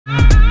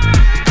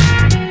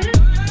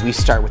We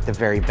start with the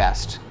very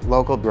best,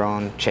 local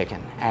grown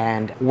chicken,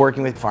 and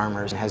working with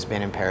farmers has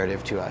been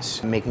imperative to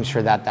us. Making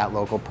sure that that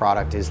local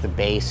product is the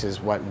base is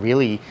what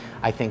really,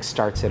 I think,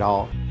 starts it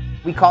all.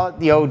 We call it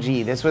the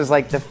OG. This was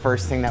like the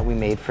first thing that we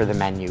made for the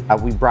menu.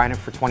 We brine it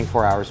for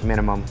 24 hours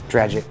minimum,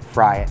 dredge it,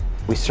 fry it.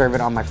 We serve it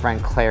on my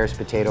friend Claire's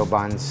potato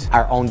buns,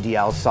 our own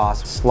DL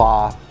sauce,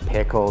 slaw,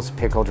 pickles,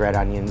 pickled red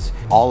onions,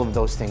 all of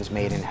those things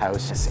made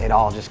in-house. It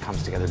all just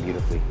comes together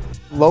beautifully.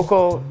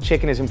 Local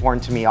chicken is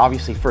important to me,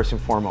 obviously first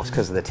and foremost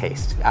because of the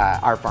taste.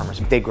 Our farmers,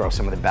 they grow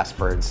some of the best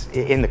birds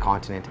in the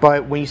continent.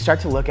 But when you start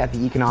to look at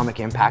the economic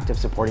impact of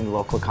supporting the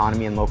local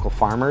economy and local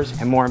farmers,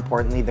 and more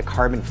importantly, the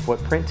carbon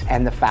footprint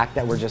and the fact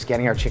that we're just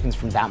getting our chickens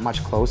from that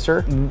much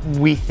closer,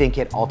 we think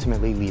it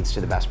ultimately leads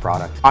to the best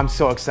product. I'm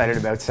so excited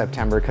about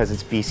September because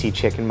it's BC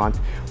Chicken Month.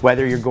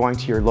 Whether you're going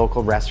to your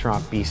local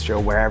restaurant,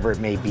 bistro, wherever it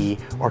may be,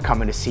 or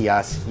coming to see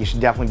us, you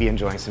should definitely be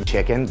enjoying some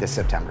chicken this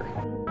September.